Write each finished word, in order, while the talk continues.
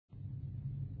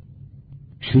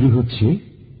শুরু হচ্ছে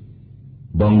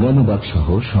বঙ্গানুবাদ সহ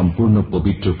সম্পূর্ণ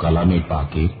পবিত্র কালামে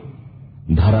পাকের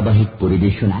ধারাবাহিক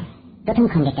পরিবেশনা। প্রথম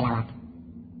খণ্ডে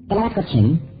তেলাওয়াত করছেন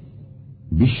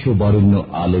বিশ্ববরেণ্য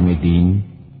আলেমে দ্বীন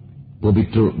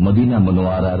পবিত্র মদিনা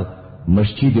মনোয়ারার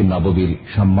মসজিদে নববীর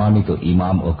সম্মানিত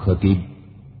ইমাম ও খতিব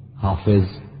হাফেজ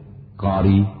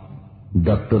কারি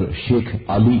ডক্টর শেখ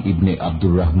আলী ইবনে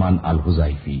আব্দুর রহমান আল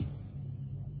হুজাইফি।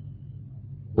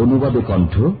 অনুবাদে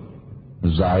কণ্ঠ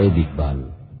জায়েদ ইকবাল।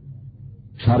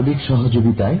 সার্বিক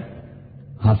সহযোগিতায়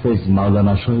হাফেজ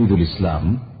মাওলানা শহীদুল ইসলাম,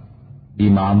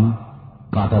 ইমাম,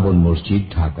 কাঁটাবন মসজিদ,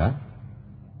 ঢাকা।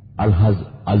 আলহাজ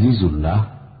আজিজুল্লাহ,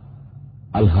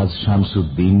 আলহাজ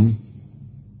শামসুদ্দিন,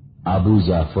 আবু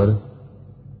জাফর,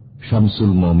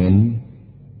 শামসুল মোমেন,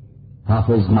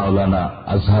 হাফেজ মাওলানা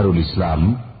আজহারুল ইসলাম,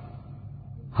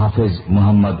 হাফেজ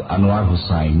মোহাম্মদ আনোয়ার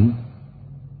হোসাইন,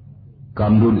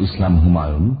 কামরুল ইসলাম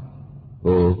হুমায়ুন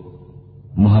ও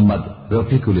মোহাম্মদ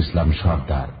রফিকুল ইসলাম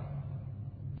সরদার।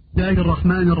 বিসমিল্লাহির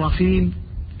রহমানির রহিম।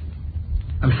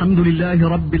 আলহামদুলিল্লাহি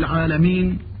রাব্বিল আলামিন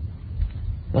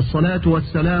والصلاة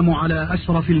والسلام على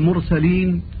أشرف المرسلين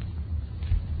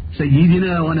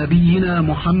سيدنا ونبينا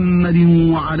محمد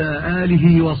وعلى آله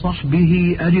وصحبه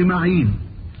أجمعين،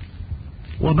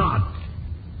 وبعد،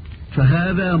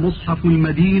 فهذا مصحف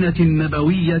المدينة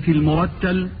النبوية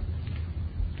المرتل،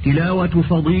 تلاوة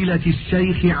فضيلة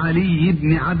الشيخ علي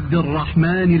بن عبد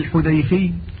الرحمن الحذيفي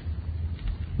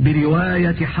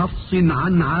برواية حفص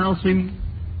عن عاصم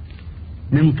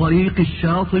من طريق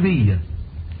الشاطبية،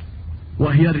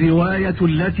 وهي الرواية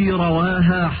التي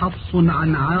رواها حفص عن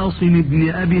عاصم بن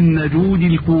أبي النجود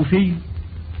الكوفي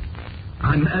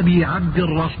عن أبي عبد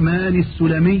الرحمن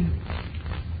السلمي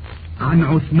عن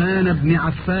عثمان بن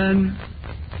عفان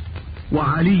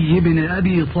وعلي بن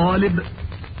أبي طالب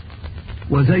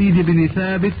وزيد بن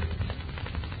ثابت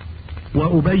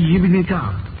وأبي بن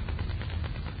كعب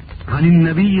عن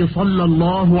النبي صلى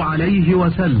الله عليه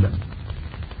وسلم.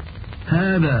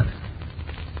 هذا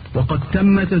وقد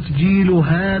تم تسجيل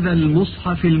هذا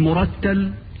المصحف المرتل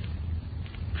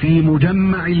في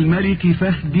مجمع الملك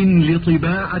فهد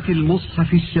لطباعة المصحف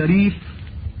الشريف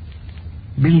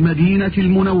بالمدينة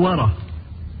المنورة،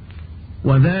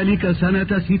 وذلك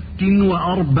سنة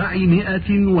 400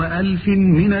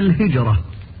 من الهجرة،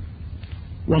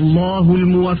 والله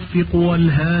الموفق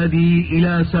والهادي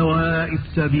إلى سواء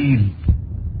السبيل.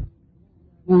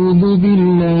 أعوذ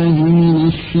بالله من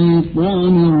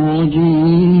الشيطان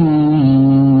الرجيم.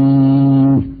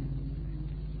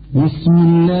 بسم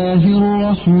الله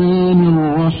الرحمن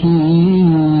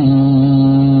الرحيم.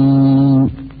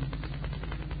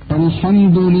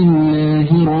 الحمد لله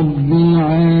رب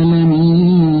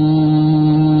العالمين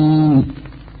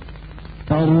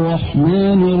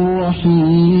الرحمن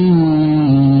الرحيم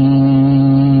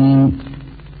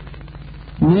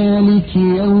مالك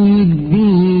يوم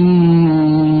الدين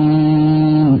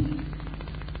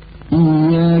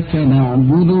إياك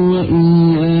نعبد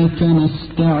وإياك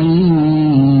نستعين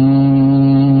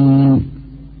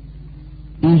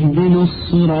اهدنا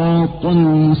الصراط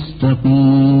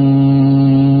المستقيم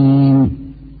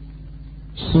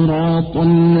صراط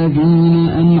الذين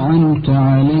أنعمت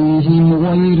عليهم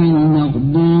غير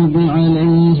المغضوب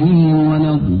عليهم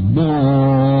ولا الضالين.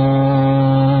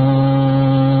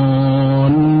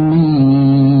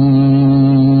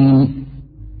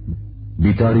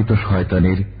 বিতাড়িত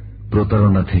শয়তানের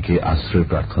প্রতারণা থেকে আশ্রয়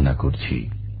প্রার্থনা করছি।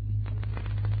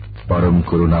 পরম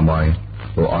করুণাময়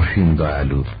ও অসীম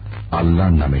দয়ালু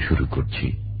আল্লাহর নামে শুরু করছি।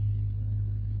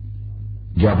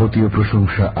 যাবতীয়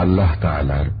প্রশংসা আল্লাহ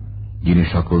তাআলার, যিনি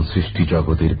সকল সৃষ্টি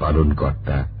জগতের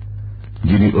পালনকর্তা,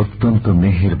 যিনি অত্যন্ত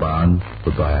মেহেরবান ও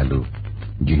দয়ালু,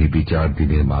 যিনি বিচার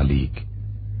দিনের মালিক।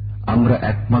 আমরা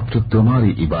একমাত্র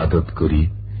তোমারই ইবাদত করি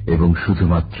এবং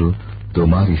শুধুমাত্র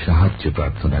তোমারই সাহায্য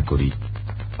প্রার্থনা করি।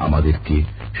 আমাদেরকে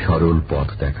সরল পথ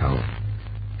দেখাও,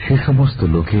 সে সমস্ত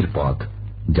লোকের পথ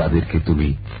যাদেরকে তুমি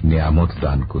নেয়ামত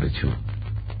দান করেছ,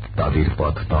 তাদের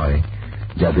পথ নয়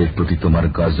যাদের প্রতি তোমার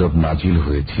গজব নাজিল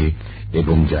হয়েছে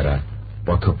এবং যারা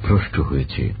পথভ্রষ্ট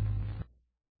হয়েছে।